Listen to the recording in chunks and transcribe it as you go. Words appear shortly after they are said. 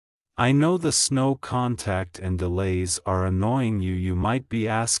I know the snow contact and delays are annoying you. You might be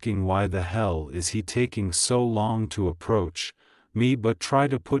asking why the hell is he taking so long to approach me, but try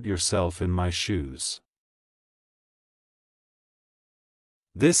to put yourself in my shoes.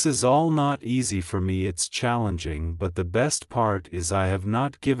 This is all not easy for me, it's challenging, but the best part is I have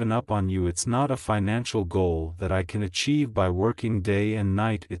not given up on you. It's not a financial goal that I can achieve by working day and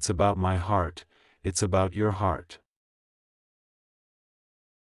night. It's about my heart, it's about your heart,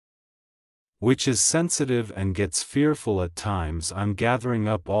 which is sensitive and gets fearful at times. I'm gathering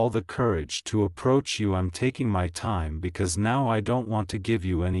up all the courage to approach you. I'm taking my time because now I don't want to give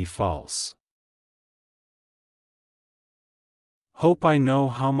you any false hope. I know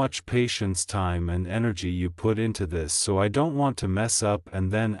how much patience, time and energy you put into this, so I don't want to mess up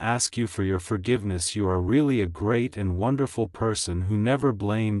and then ask you for your forgiveness. You are really a great and wonderful person who never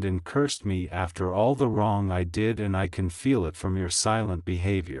blamed and cursed me after all the wrong I did, and I can feel it from your silent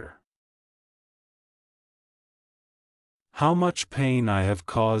behavior. How much pain I have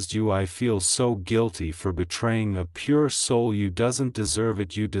caused you. I feel so guilty for betraying a pure soul. You doesn't deserve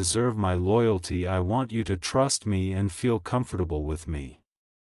it. You deserve my loyalty. I want you to trust me and feel comfortable with me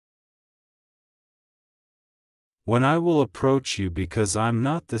when I will approach you, because I'm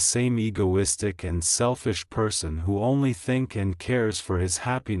not the same egoistic and selfish person who only thinks and cares for his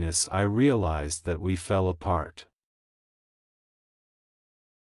happiness. I realized that we fell apart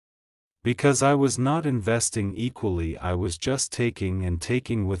because I was not investing equally. I was just taking and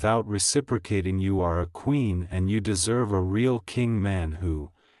taking without reciprocating. You are a queen and you deserve a real king man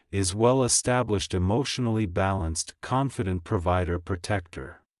who is well established, emotionally balanced, confident provider,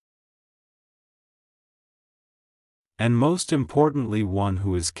 protector, and most importantly one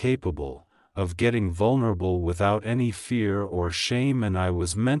who is capable of getting vulnerable without any fear or shame. And I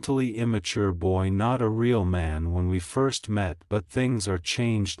was mentally immature boy, not a real man when we first met, but things are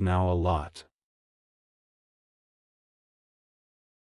changed now a lot.